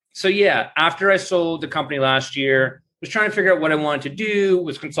So yeah, after I sold the company last year, was trying to figure out what I wanted to do,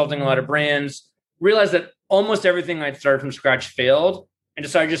 was consulting a lot of brands, realized that almost everything I'd started from scratch failed, and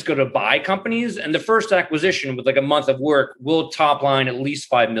decided to just go to buy companies. And the first acquisition with like a month of work will top line at least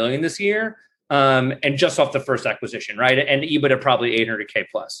 5 million this year. And just off the first acquisition, right? And EBITDA probably 800K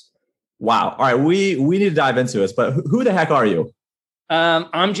plus. Wow. All right. We need to dive into this, but who the heck are you?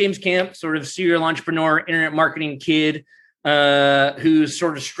 I'm James Camp, sort of serial entrepreneur, internet marketing kid, who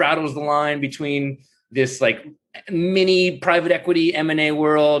sort of straddles the line between this like mini private equity M&A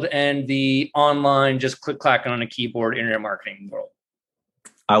world and the online just click clacking on a keyboard internet marketing world.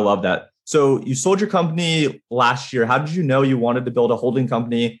 I love that. So you sold your company last year. How did you know you wanted to build a holding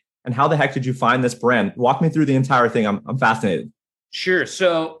company? And how the heck did you find this brand? Walk me through the entire thing. I'm fascinated. Sure.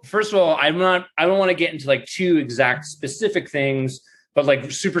 So first of all, I don't want to get into like too exact specific things, but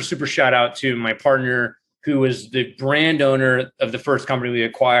like super shout out to my partner who was the brand owner of the first company we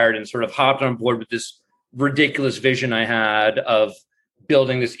acquired and sort of hopped on board with this ridiculous vision I had of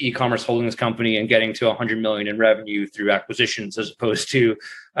building this e-commerce holdings company and getting to 100 million in revenue through acquisitions as opposed to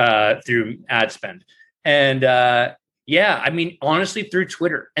through ad spend. And yeah, I mean, honestly, through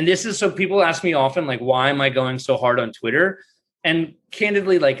Twitter. And this is so people ask me often, like, why am I going so hard on Twitter? And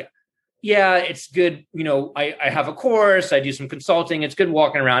candidly, like, yeah, it's good. You know, I have a course, I do some consulting. It's good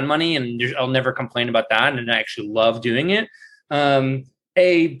walking around money, and I'll never complain about that. And I actually love doing it.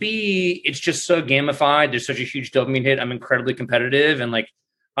 B, it's just so gamified. There's such a huge dopamine hit. I'm incredibly competitive. And like,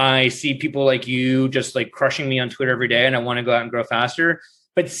 I see people like you just like crushing me on Twitter every day, and I want to go out and grow faster.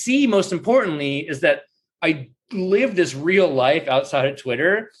 But C, most importantly, is that I live this real life outside of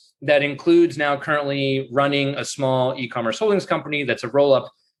Twitter that includes now currently running a small e-commerce holdings company that's a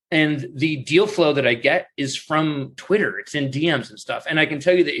roll-up. And the deal flow that I get is from Twitter. It's in DMs and stuff. And I can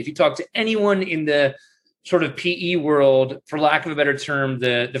tell you that if you talk to anyone in the sort of PE world, for lack of a better term,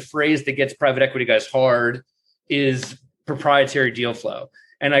 the phrase that gets private equity guys hard is proprietary deal flow.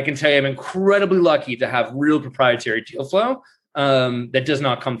 And I can tell you I'm incredibly lucky to have real proprietary deal flow that does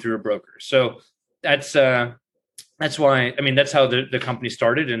not come through a broker. So that's why, I mean, that's how the company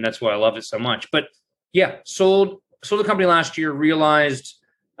started, and that's why I love it so much. But yeah, sold the company last year, realized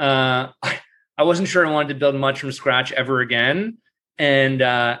I wasn't sure I wanted to build much from scratch ever again,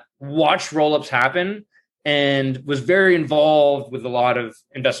 and watched roll-ups happen, and was very involved with a lot of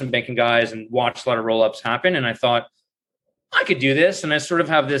investment banking guys and watched a lot of roll-ups happen. And I thought I could do this. And I sort of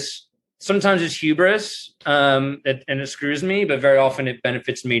have this, sometimes it's hubris and it screws me, but very often it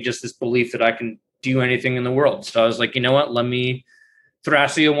benefits me, just this belief that I can do anything in the world. So I was like, you know what,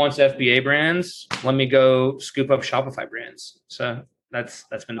 Thrasio wants FBA brands. Let me go scoop up Shopify brands. So that's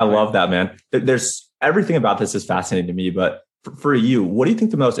been. I love that, man. There's everything about this is fascinating to me, but for you, what do you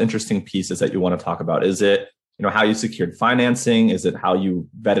think the most interesting piece is that you want to talk about? Is it, how you secured financing? Is it how you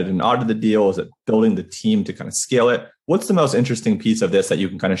vetted and audited the deal? Is it building the team to kind of scale it? What's the most interesting piece of this that you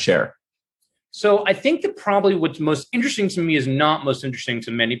can kind of share? So I think that probably what's most interesting to me is not most interesting to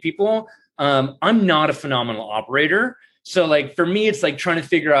many people. I'm not a phenomenal operator. So like for me, it's like trying to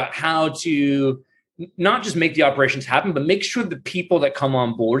figure out how to not just make the operations happen, but make sure the people that come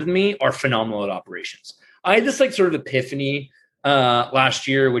on board with me are phenomenal at operations. I had this like sort of epiphany last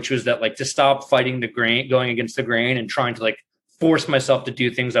year, which was that like to stop fighting the grain, going against the grain and trying to like force myself to do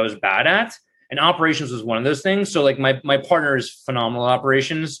things I was bad at. And operations was one of those things. So like my partner is phenomenal at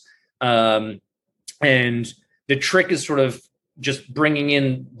operations. And the trick is sort of just bringing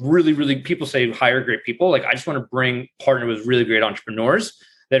in really, really, people say hire great people. Like I just want to partner with really great entrepreneurs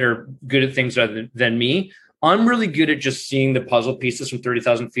that are good at things other than me. I'm really good at just seeing the puzzle pieces from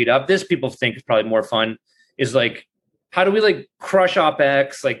 30,000 feet up. This people think is probably more fun, is like, how do we like crush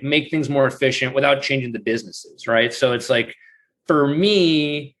OpEx, like make things more efficient without changing the businesses, right? So it's like, for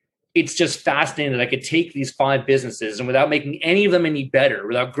me, it's just fascinating that I could take these 5 businesses and without making any of them any better,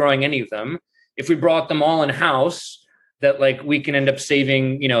 without growing any of them, if we brought them all in house, that like we can end up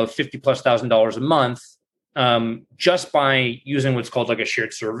saving, $50,000+ a month just by using what's called like a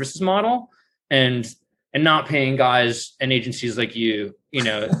shared services model and not paying guys and agencies like you,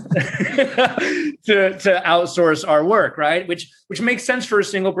 to outsource our work, right? Which makes sense for a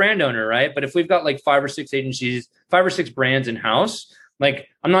single brand owner, right? But if we've got like 5 or 6 agencies, 5 or 6 brands in house, like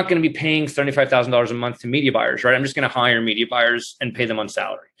I'm not going to be paying $75,000 a month to media buyers, right? I'm just going to hire media buyers and pay them on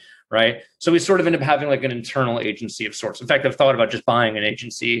salary, right? So we sort of end up having like an internal agency of sorts. In fact, I've thought about just buying an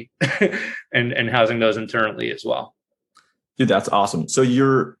agency and housing those internally as well. Dude, that's awesome. So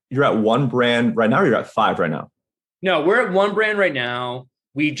you're at 1 brand right now, or you're at 5 right now? No, we're at 1 brand right now.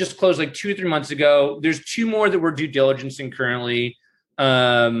 We just closed like 2 or 3 months ago. There's 2 more that we're due diligencing currently.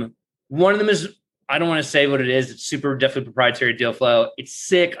 One of them is I don't want to say what it is. It's super definitely proprietary deal flow. It's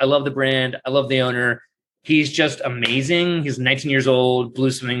sick. I love the brand. I love the owner. He's just amazing. He's 19 years old,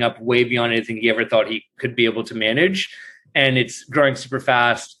 blew something up way beyond anything he ever thought he could be able to manage. And it's growing super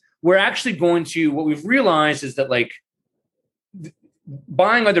fast. We're actually going to, what we've realized is that like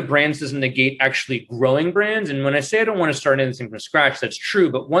buying other brands doesn't negate actually growing brands. And when I say I don't want to start anything from scratch, that's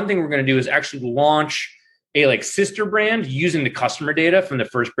true. But one thing we're going to do is actually launch a like sister brand using the customer data from the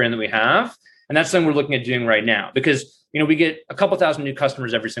first brand that we have. And that's something we're looking at doing right now because, we get a couple thousand new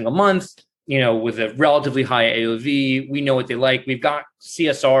customers every single month, with a relatively high AOV. We know what they like. We've got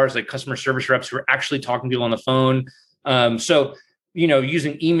CSRs, like customer service reps, who are actually talking to people on the phone. So,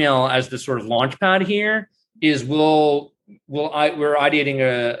 using email as the sort of launch pad here is we're ideating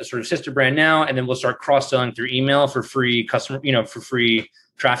a sort of sister brand now, and then we'll start cross-selling through email for free for free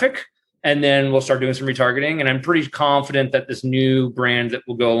traffic. And then we'll start doing some retargeting. And I'm pretty confident that this new brand that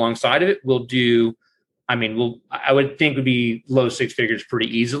will go alongside of it will do, I would think would be low six figures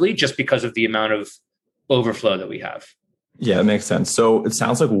pretty easily just because of the amount of overflow that we have. Yeah, it makes sense. So it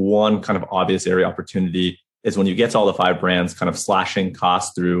sounds like one kind of obvious area opportunity is when you get to all the 5 brands, kind of slashing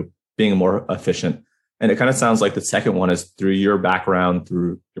costs through being more efficient. And it kind of sounds like the second one is through your background,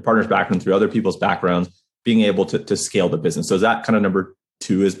 through your partner's background, through other people's backgrounds, being able to scale the business. So is that kind of number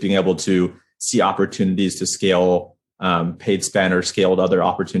 2 is being able to see opportunities to scale paid spend or scaled other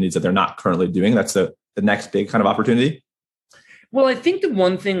opportunities that they're not currently doing? That's the next big kind of opportunity? Well, I think the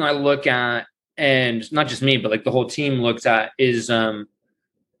one thing I look at, and not just me, but like the whole team looks at is I'm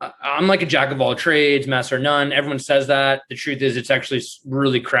like a jack of all trades, master of none. Everyone says that. The truth is it's actually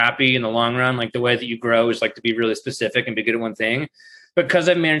really crappy in the long run. Like the way that you grow is like to be really specific and be good at one thing. Because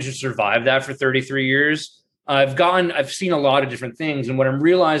I've managed to survive that for 33 years, I've seen a lot of different things. And what I'm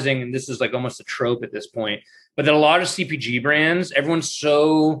realizing, and this is like almost a trope at this point, but that a lot of CPG brands, everyone's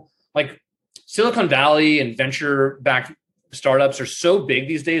so like Silicon Valley and venture-backed startups are so big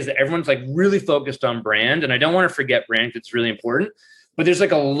these days that everyone's like really focused on brand. And I don't want to forget brand because it's really important. But there's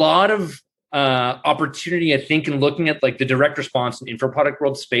like a lot of opportunity, I think, in looking at like the direct response and info product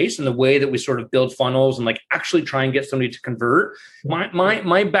world space and the way that we sort of build funnels and like actually try and get somebody to convert.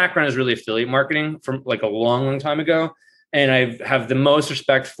 My background is really affiliate marketing from like a long, long time ago. And I have the most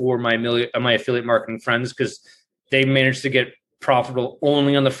respect for my affiliate marketing friends because they managed to get profitable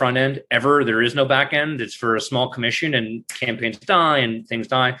only on the front end ever. There is no back end. It's for a small commission and campaigns die and things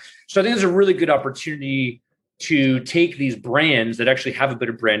die. So I think there's a really good opportunity to take these brands that actually have a bit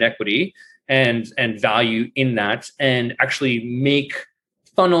of brand equity and value in that and actually make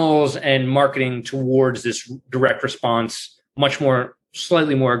funnels and marketing towards this direct response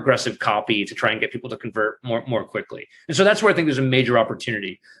slightly more aggressive copy to try and get people to convert more quickly. And so that's where I think there's a major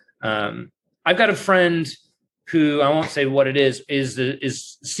opportunity. I've got a friend who I won't say what it is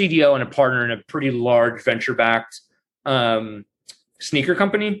CDO and a partner in a pretty large venture-backed sneaker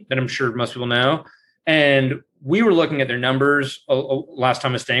company that I'm sure most people know. And we were looking at their numbers last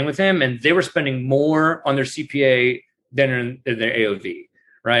time I was staying with him, and they were spending more on their CPA than in their AOV,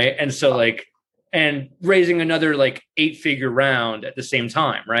 right? And so and raising another 8-figure round at the same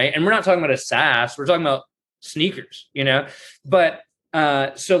time, right? And we're not talking about a SaaS, we're talking about sneakers, But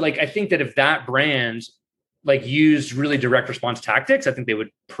so I think that if that brand used really direct response tactics, I think they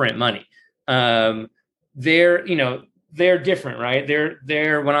would print money. They're different, right?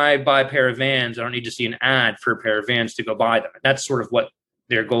 They're when I buy a pair of Vans, I don't need to see an ad for a pair of Vans to go buy them. That's sort of what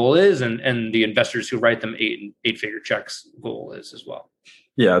their goal is, and the investors who write them 8-figure checks goal is as well.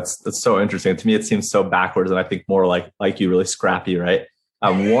 Yeah, that's so interesting. To me, it seems so backwards, and I think more like you, really scrappy, right?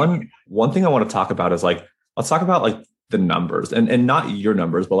 One thing I want to talk about is let's talk about the numbers and not your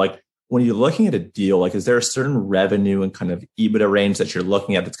numbers, but when you're looking at a deal, is there a certain revenue and kind of EBITDA range that you're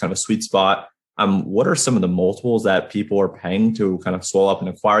looking at that's kind of a sweet spot? What are some of the multiples that people are paying to kind of swell up and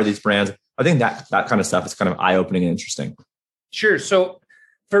acquire these brands? I think that kind of stuff is kind of eye-opening and interesting. Sure. So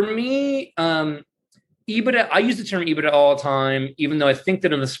for me, EBITDA, I use the term EBITDA all the time, even though I think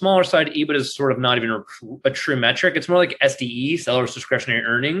that on the smaller side, EBITDA is sort of not even a true metric. It's more like SDE, seller's discretionary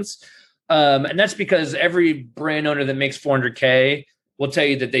earnings. And that's because every brand owner that makes $400K will tell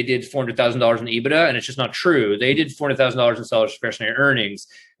you that they did $400,000 in EBITDA, and it's just not true. They did $400,000 in seller's discretionary earnings,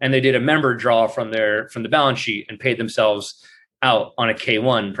 and they did a member draw from the balance sheet and paid themselves out on a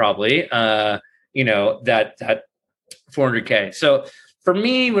K1 probably. That 400K. So for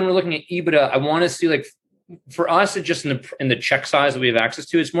me, when we're looking at EBITDA, I want to see for us, it just in the check size that we have access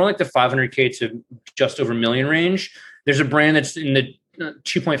to, it's more like the 500K to just over $1 million range. There's a brand that's in the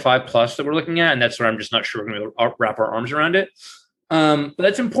 2.5 plus that we're looking at, and that's where I'm just not sure we're going to wrap our arms around it. But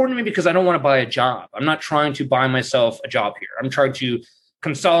that's important to me because I don't want to buy a job. I'm not trying to buy myself a job here. I'm trying to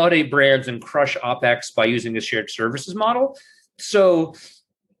consolidate brands and crush OpEx by using a shared services model. So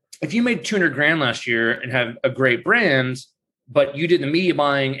if you made 200 grand last year and have a great brand, but you did the media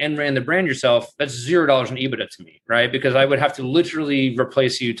buying and ran the brand yourself, that's $0 in EBITDA to me, right? Because I would have to literally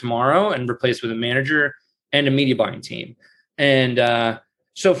replace you tomorrow and replace with a manager and a media buying team. And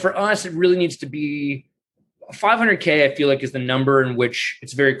so for us, it really needs to be 500K, I feel like, is the number in which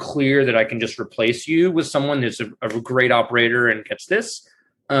it's very clear that I can just replace you with someone that's a great operator and gets this.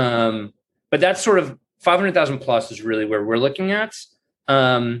 But that's sort of 500,000 plus is really where we're looking at.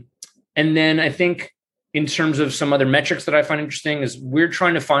 And then I think in terms of some other metrics that I find interesting is we're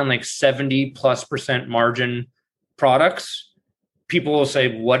trying to find like 70+% margin products. People will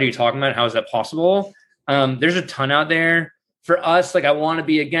say, what are you talking about? How is that possible? There's a ton out there. For us, like I want to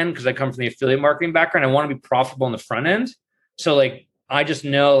be, again, because I come from the affiliate marketing background, I want to be profitable on the front end. So like, I just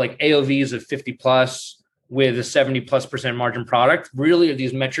know like AOVs of 50 plus with a 70+% margin product really are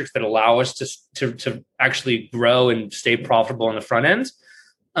these metrics that allow us to actually grow and stay profitable on the front end.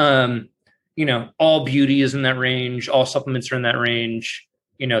 All beauty is in that range. All supplements are in that range.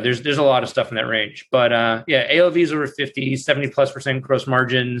 There's a lot of stuff in that range, but AOVs over 50, 70+% gross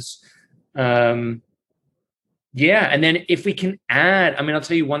margins. And then if we can add, I'll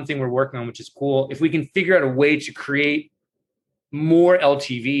tell you one thing we're working on, which is cool. If we can figure out a way to create more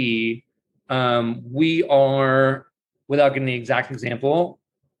LTV, we are, without getting the exact example,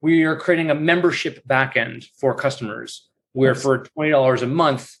 we are creating a membership backend for customers where for $20 a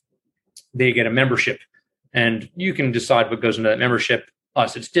month, they get a membership and you can decide what goes into that membership.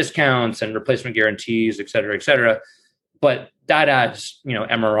 Us, it's discounts and replacement guarantees, et cetera, et cetera. But that adds,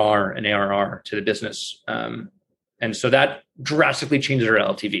 MRR and ARR to the business. And so that drastically changes our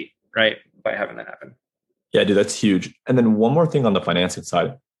LTV, right? By having that happen. Yeah, dude, that's huge. And then one more thing on the financing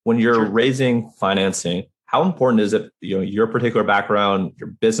side. When you're raising financing, how important is it, your particular background, your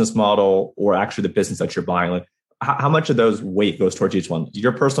business model, or actually the business that you're buying? Like how much of those weight goes towards each one?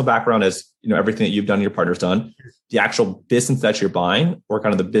 Your personal background is, everything that you've done, your partner's done, the actual business that you're buying, or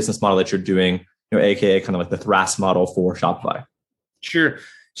kind of the business model that you're doing, AKA kind of like the THRAS model for Shopify. Sure.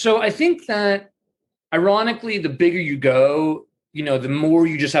 So I think that ironically, the bigger you go, the more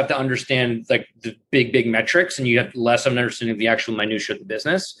you just have to understand like the big metrics and you have less of an understanding of the actual minutiae of the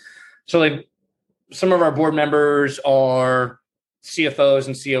business. So like some of our board members are CFOs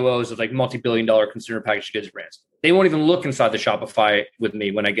and COOs of like multi-billion-dollar consumer packaged goods brands. They won't even look inside the Shopify with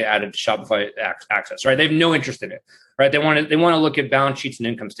me when I get added to Shopify Access, right? They have no interest in it, right? They want to look at balance sheets and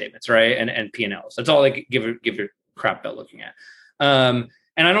income statements, right? And P&Ls. That's all they give a crap about looking at.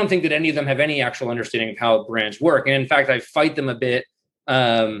 And I don't think that any of them have any actual understanding of how brands work. And in fact, I fight them a bit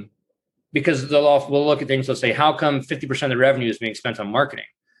because we'll look at things. They'll say, how come 50% of the revenue is being spent on marketing?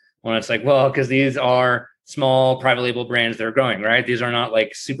 When it's like, well, because these are small private label brands that are growing, right? These are not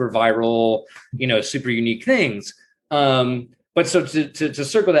like super viral, super unique things. But so to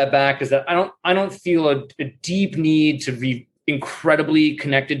circle that back is that I don't feel a deep need to be incredibly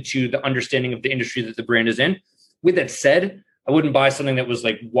connected to the understanding of the industry that the brand is in. With that said, I wouldn't buy something that was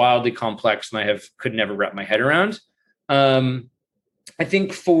like wildly complex and could never wrap my head around. I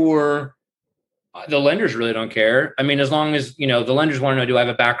think for the lenders really don't care. As long as, the lenders want to know, do I have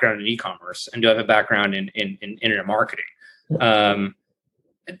a background in e-commerce and do I have a background in internet marketing?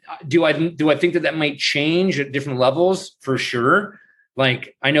 Do I think that might change at different levels? For sure.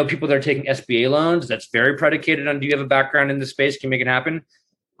 Like I know people that are taking SBA loans. That's very predicated on, do you have a background in this space? Can you make it happen?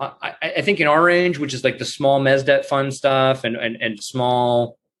 I think in our range, which is like the small mezz debt fund stuff and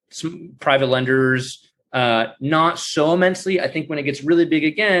small private lenders, not so immensely. I think when it gets really big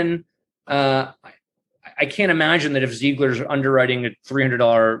again, I can't imagine that if Ziegler's underwriting a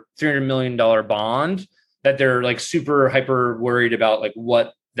 $300 million bond, that they're like super hyper worried about like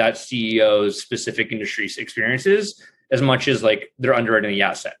what that CEO's specific industry experience is, as much as like they're underwriting the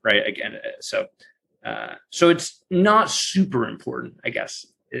asset, right? Again, so it's not super important, I guess,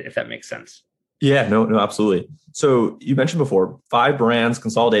 if that makes sense. Yeah, no, absolutely. So you mentioned before, 5 brands,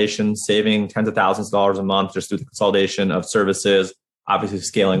 consolidation, saving tens of thousands of dollars a month just through the consolidation of services, obviously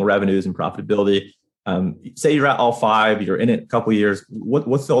scaling revenues and profitability. Say you're at all 5, you're in it a couple of years.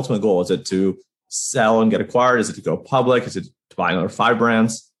 What's the ultimate goal? Is it to sell and get acquired? Is it to go public? Is it to buy another 5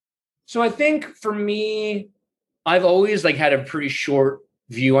 brands? So I think for me, I've always like had a pretty short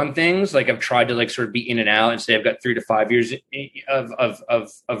view on things. Like I've tried to like sort of be in and out and say I've got 3 to 5 years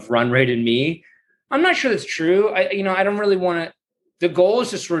of run rate in me. I'm not sure that's true. I don't really want to. The goal is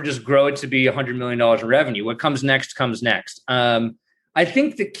to sort of just grow it to be $100 million in revenue. What comes next comes next. I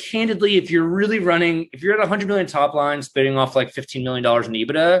think that candidly, if you're at 100 million top line, spitting off like $15 million in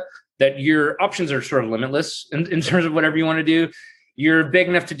EBITDA, that your options are sort of limitless in terms of whatever you want to do. you're big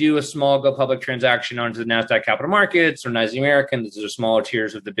enough to do a small go public transaction onto the NASDAQ capital markets or NYSE American. These are smaller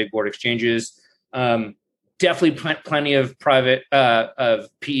tiers of the big board exchanges. Definitely plenty of private of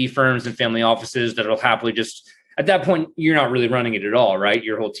PE firms and family offices that will happily just, at that point, you're not really running it at all, right?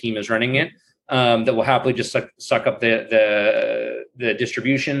 Your whole team is running it. That will happily just suck up the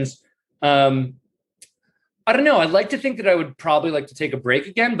distributions. I don't know. I'd like to think that I would probably like to take a break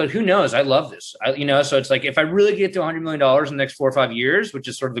again, but who knows? I love this. So it's like if I really get to $100 million in the next 4 or 5 years, which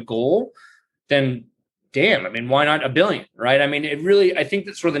is sort of the goal, then damn, I mean, why not $1 billion, right? I mean, I think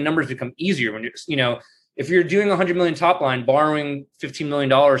that sort of the numbers become easier when if you're doing 100 million top line, borrowing $15 million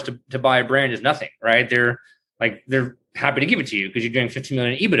to buy a brand is nothing, right? They're happy to give it to you because you're doing 15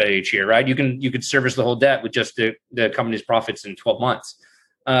 million EBITDA each year, right? You could service the whole debt with just the company's profits in 12 months.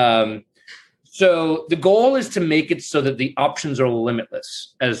 So the goal is to make it so that the options are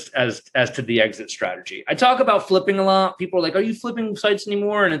limitless as to the exit strategy. I talk about flipping a lot. People are like, "Are you flipping sites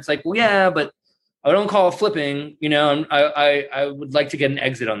anymore?" And it's like, well, yeah, but I don't call it flipping. I would like to get an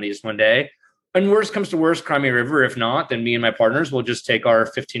exit on these one day. And worst comes to worst, cry me a river. If not, then me and my partners will just take our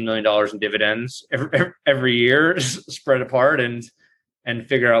 $15 million in dividends every year, spread apart, and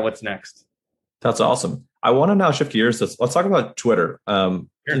figure out what's next. That's awesome. I want to now shift gears. Let's talk about Twitter.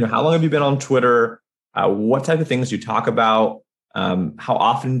 Sure. How long have you been on Twitter? What type of things do you talk about? How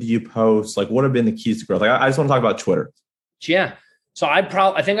often do you post? Like, what have been the keys to growth? I just want to talk about Twitter. Yeah. So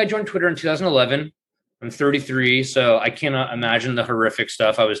I think I joined Twitter in 2011. I'm 33, so I cannot imagine the horrific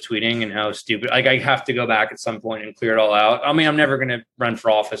stuff I was tweeting and how stupid. Like, I have to go back at some point and clear it all out. I mean, I'm never going to run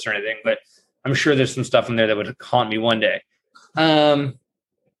for office or anything, but I'm sure there's some stuff in there that would haunt me one day.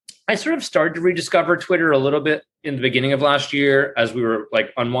 I sort of started to rediscover Twitter a little bit in the beginning of last year as we were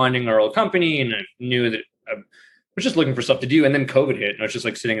like unwinding our old company, and I knew that I was just looking for stuff to do. And then COVID hit, and I was just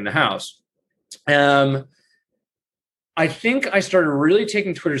like sitting in the house. I think I started really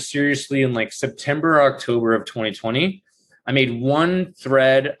taking Twitter seriously in like September or October of 2020. I made one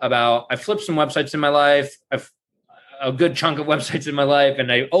thread about, I flipped some websites in my life, a good chunk of websites in my life,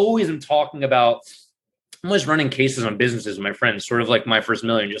 and I always am talking about, I'm always running cases on businesses with my friends, sort of like my first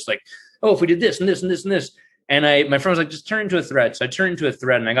million, just like, oh, if we did this and this and this and this. And my friend was like, just turn into a thread. So I turned into a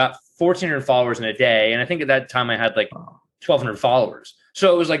thread and I got 1,400 followers in a day. And I think at that time I had like 1,200 followers.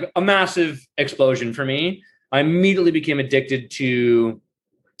 So it was like a massive explosion for me. I immediately became addicted to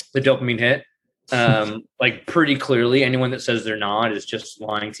the dopamine hit. Like pretty clearly, anyone that says they're not is just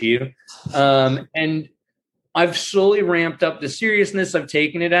lying to you. And I've slowly ramped up the seriousness I've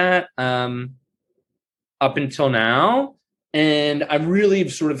taken it at up until now. And I really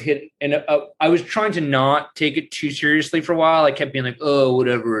sort of hit, and I was trying to not take it too seriously for a while. I kept being like, oh,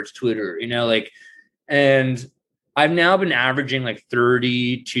 whatever, it's Twitter, and I've now been averaging like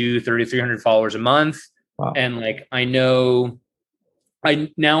 3,300 followers a month. Wow. And like, I now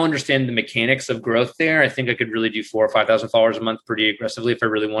understand the mechanics of growth there. I think I could really do 4,000 or 5,000 followers a month pretty aggressively if I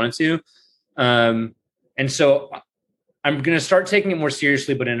really wanted to. And so I'm going to start taking it more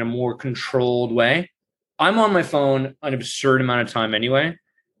seriously, but in a more controlled way. I'm on my phone an absurd amount of time anyway.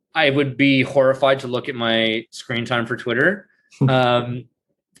 I would be horrified to look at my screen time for Twitter. And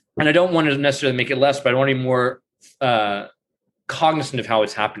I don't want to necessarily make it less, but I want to be more cognizant of how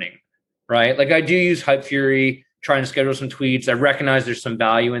it's happening, right? Like I do use Hype Fury, trying to schedule some tweets. I recognize there's some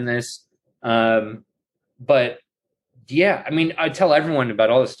value in this. But yeah, I mean, I tell everyone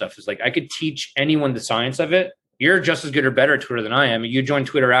about all this stuff. It's like, I could teach anyone the science of it. You're just as good or better at Twitter than I am. You joined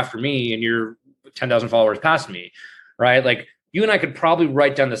Twitter after me and you're 10,000 followers past me, right? Like you and I could probably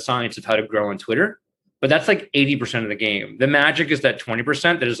write down the science of how to grow on Twitter, but that's like 80% of the game. The magic is that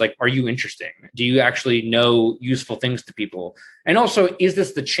 20% that is like, are you interesting? Do you actually know useful things to people? And also, is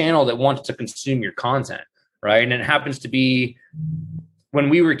this the channel that wants to consume your content, right? And it happens to be, when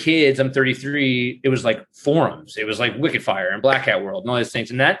we were kids, I'm 33, it was like forums. It was like Wicked Fire and Black Hat World and all these things.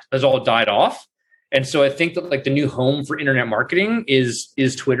 And that has all died off. And so I think that like the new home for internet marketing is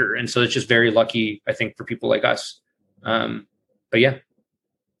Twitter. And so it's just very lucky, I think, for people like us. But yeah.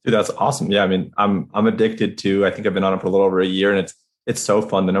 Dude, that's awesome. Yeah. I mean, I'm addicted to, I think I've been on it for a little over a year, and it's so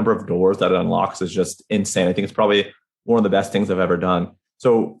fun. The number of doors that it unlocks is just insane. I think it's probably one of the best things I've ever done.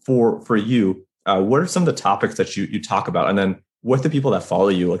 So for you, what are some of the topics that you talk about? And then with the people that follow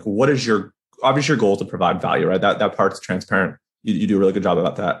you, like what is obviously your goal to provide value, right? That part's transparent. You do a really good job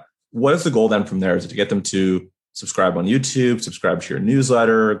about that. What is the goal then from there? Is it to get them to subscribe on YouTube, subscribe to your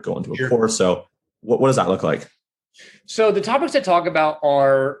newsletter, go into a course? So what does that look like? So the topics I talk about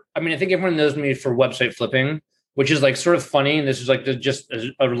are, I mean, I think everyone knows me for website flipping, which is like sort of funny. And this is like just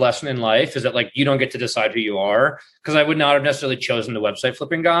a lesson in life, is that like, you don't get to decide who you are. Cause I would not have necessarily chosen the website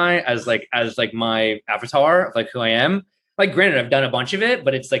flipping guy as like my avatar of like who I am. like, granted, I've done a bunch of it,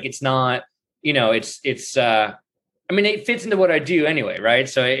 but it's like, it's not, I mean, it fits into what I do anyway, right?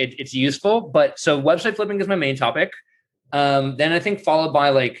 So it's useful. But so website flipping is my main topic. Then I think followed by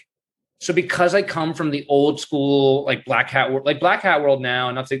like, so because I come from the old school, like Black Hat World now,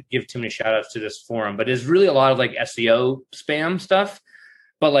 not to give too many shout outs to this forum, but it's really a lot of like SEO spam stuff.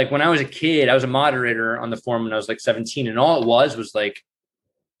 But like when I was a kid, I was a moderator on the forum when I was like 17, and all it was like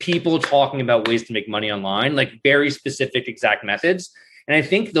people talking about ways to make money online, like very specific exact methods. And I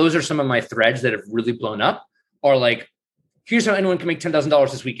think those are some of my threads that have really blown up, are like, here's how anyone can make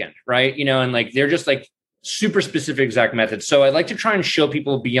 $10,000 this weekend, right? And like they're just like super specific exact methods. So I like to try and show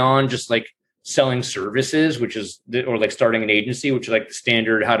people beyond just like selling services, or like starting an agency, which is like the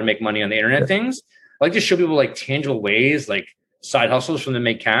standard how to make money on the internet things. I like to show people like tangible ways, like side hustles from them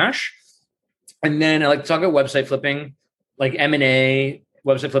make cash. And then I like to talk about website flipping, like M&A,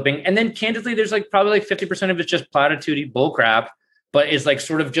 website flipping. And then candidly, there's like probably like 50% of it's just platitude bull crap, but it's like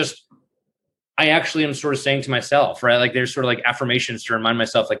sort of just, I actually am sort of saying to myself, right? Like there's sort of like affirmations to remind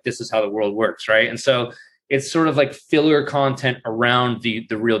myself, like, this is how the world works, right? And so it's sort of like filler content around the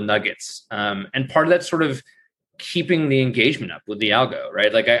real nuggets. And part of that's sort of keeping the engagement up with the algo,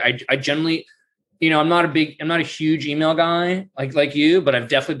 right? Like I generally, I'm not a huge email guy like you, but I've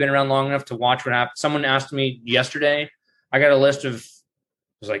definitely been around long enough to watch what happens. Someone asked me yesterday, I got a list of,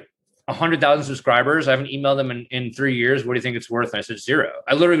 it was like 100,000 subscribers. I haven't emailed them in 3 years. What do you think it's worth? And I said 0.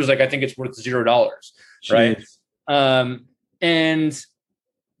 I literally was like, I think it's worth $0. Right. And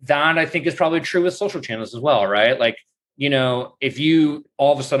that I think is probably true with social channels as well. Right. Like, if you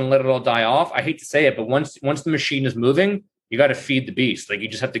all of a sudden let it all die off, I hate to say it, but once the machine is moving, you got to feed the beast. Like you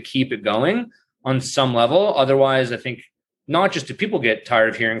just have to keep it going on some level. Otherwise, I think not just do people get tired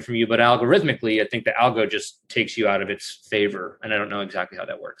of hearing from you, but algorithmically, I think the algo just takes you out of its favor. And I don't know exactly how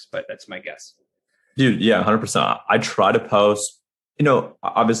that works, but that's my guess. Dude, yeah, 100%. I try to post,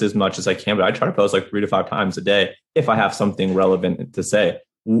 obviously as much as I can, but I try to post like 3 to 5 times a day if I have something relevant to say.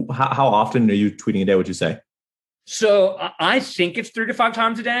 How often are you tweeting a day, would you say? So I think it's 3 to 5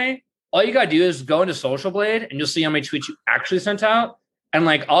 times a day. All you got to do is go into Social Blade and you'll see how many tweets you actually sent out. And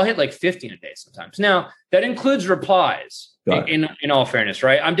like, I'll hit like 50 in a day sometimes. Now that includes replies in all fairness,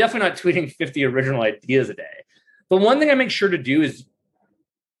 right? I'm definitely not tweeting 50 original ideas a day. But one thing I make sure to do is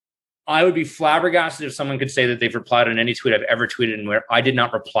I would be flabbergasted if someone could say that they've replied on any tweet I've ever tweeted and where I did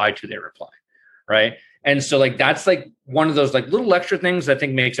not reply to their reply. Right. And so like, that's like one of those like little extra things that I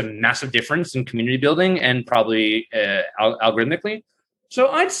think makes a massive difference in community building and probably algorithmically. So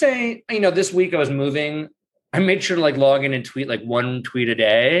I'd say, this week I was moving. I made sure to like log in and tweet like 1 tweet a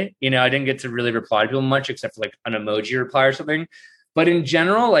day. I didn't get to really reply to people much except for like an emoji reply or something. But in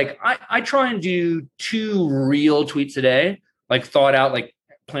general, like I try and do 2 real tweets a day, like thought out, like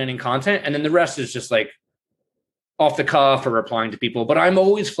planning content. And then the rest is just like off the cuff or replying to people. But I'm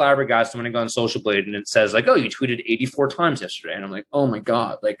always flabbergasted when I go on Social Blade and it says like, oh, you tweeted 84 times yesterday. And I'm like, oh my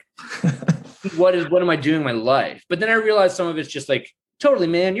God, like what am I doing in my life? But then I realized some of it's just like, totally,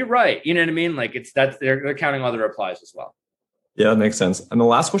 man, you're right. You know what I mean? Like they're counting all the replies as well. Yeah, that makes sense. And the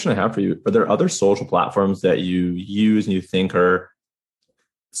last question I have for you, are there other social platforms that you use and you think are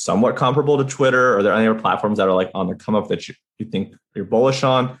somewhat comparable to Twitter? Are there any other platforms that are like on the come up that you think you're bullish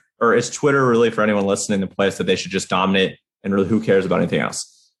on? Or is Twitter really, for anyone listening, the place that they should just dominate and really who cares about anything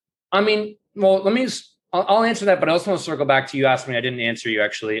else? I mean, well, I'll answer that, but I also want to circle back to you asking me, I didn't answer you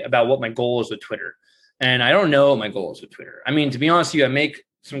actually, about what my goal is with Twitter. And I don't know what my goal is with Twitter. I mean, to be honest with you, I make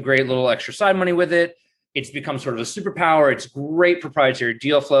some great little extra side money with it. It's become sort of a superpower. It's great proprietary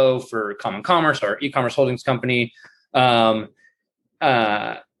deal flow for Common Commerce, our e-commerce holdings company. I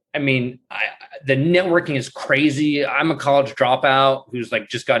mean, the networking is crazy. I'm a college dropout who's like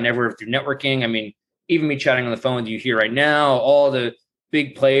just gotten everywhere through networking. I mean, even me chatting on the phone with you here right now, all the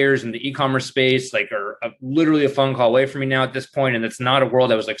big players in the e-commerce space like are literally a phone call away from me now at this point. And it's not a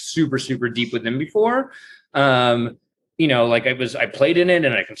world I was like super, super deep within before. Like I played in it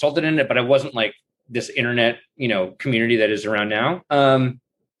and I consulted in it, but I wasn't like this internet, community that is around now.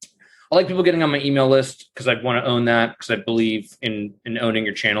 I like people getting on my email list because I want to own that because I believe in owning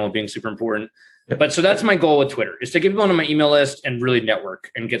your channel and being super important. But so that's my goal with Twitter, is to get people on my email list and really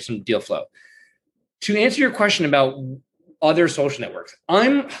network and get some deal flow. To answer your question about other social networks,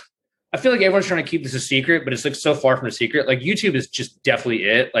 I feel like everyone's trying to keep this a secret, but it's like so far from a secret. Like YouTube is just definitely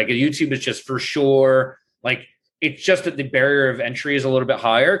it. Like YouTube is just for sure. Like it's just that the barrier of entry is a little bit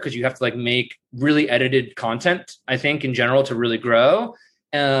higher because you have to like make really edited content, I think, in general to really grow.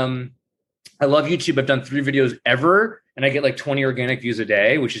 I love YouTube. I've done 3 videos ever and I get like 20 organic views a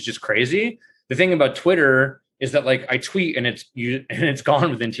day, which is just crazy. The thing about Twitter is that like I tweet and it's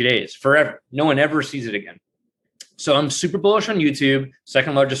gone within 2 days, forever. No one ever sees it again. So I'm super bullish on YouTube,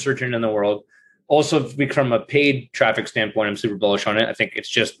 second largest search engine in the world. Also, from a paid traffic standpoint, I'm super bullish on it. I think it's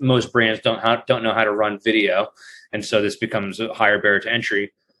just most brands don't know how to run video, and so this becomes a higher barrier to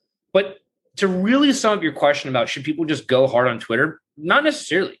entry. But to really sum up your question about should people just go hard on Twitter, not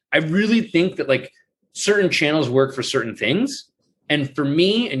necessarily. I really think that like certain channels work for certain things. And for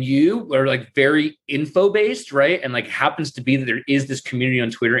me and you are like very info based, right? And like happens to be that there is this community on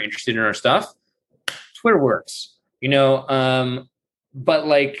Twitter interested in our stuff. Twitter works, but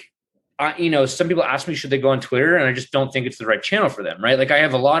like, some people ask me, should they go on Twitter? And I just don't think it's the right channel for them, right? Like I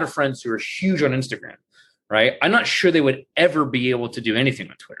have a lot of friends who are huge on Instagram, right? I'm not sure they would ever be able to do anything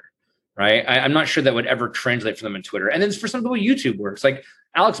on Twitter, right? I'm not sure that would ever translate for them on Twitter. And then for some people, YouTube works. Like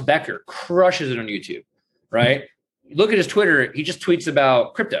Alex Becker crushes it on YouTube, right? Look at his Twitter. He just tweets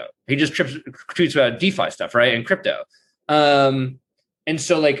about crypto. He just tweets about DeFi stuff, right? And crypto. And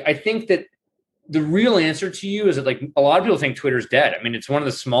so like, I think that the real answer to you is that like a lot of people think Twitter's dead. I mean, it's one of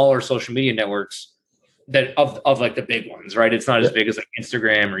the smaller social media networks that of like the big ones, right? It's not as big as like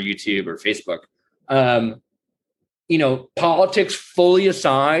Instagram or YouTube or Facebook. Politics fully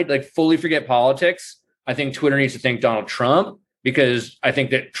aside, like fully forget politics. I think Twitter needs to thank Donald Trump because I think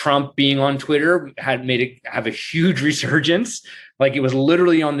that Trump being on Twitter had made it have a huge resurgence. Like it was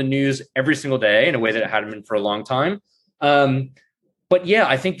literally on the news every single day in a way that it hadn't been for a long time. But yeah,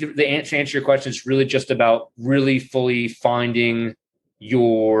 I think the answer to answer your question is really just about really fully finding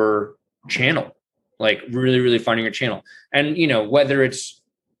your channel, like really, really finding your channel. And, whether it's,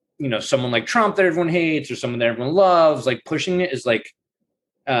 someone like Trump that everyone hates or someone that everyone loves, like pushing it is like,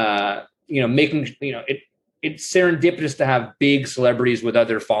 making, it's serendipitous to have big celebrities with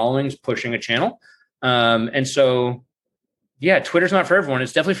other followings pushing a channel. And so, yeah, Twitter's not for everyone.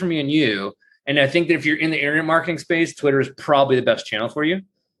 It's definitely for me and you. And I think that if you're in the internet marketing space, Twitter is probably the best channel for you.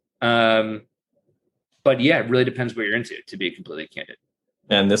 But yeah, it really depends what you're into, to be completely candid.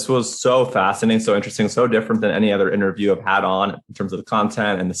 And this was so fascinating, so interesting, so different than any other interview I've had on in terms of the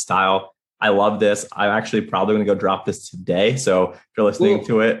content and the style. I love this. I'm actually probably going to go drop this today. So if you're listening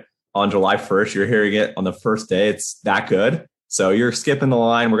to it on July 1st, you're hearing it on the first day. It's that good. So you're skipping the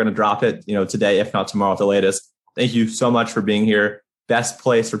line. We're going to drop it, today, if not tomorrow at the latest. Thank you so much for being here. Best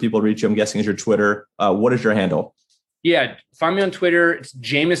place for people to reach you, I'm guessing, is your Twitter. What is your handle? Yeah, find me on Twitter. It's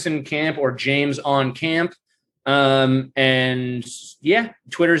Jameson Camp or James on Camp. And yeah,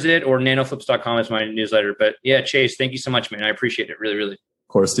 Twitter's it, or nanoflips.com is my newsletter. But yeah, Chase, thank you so much, man. I appreciate it. Really, really. Of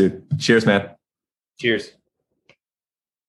course, dude. Cheers, man. Cheers.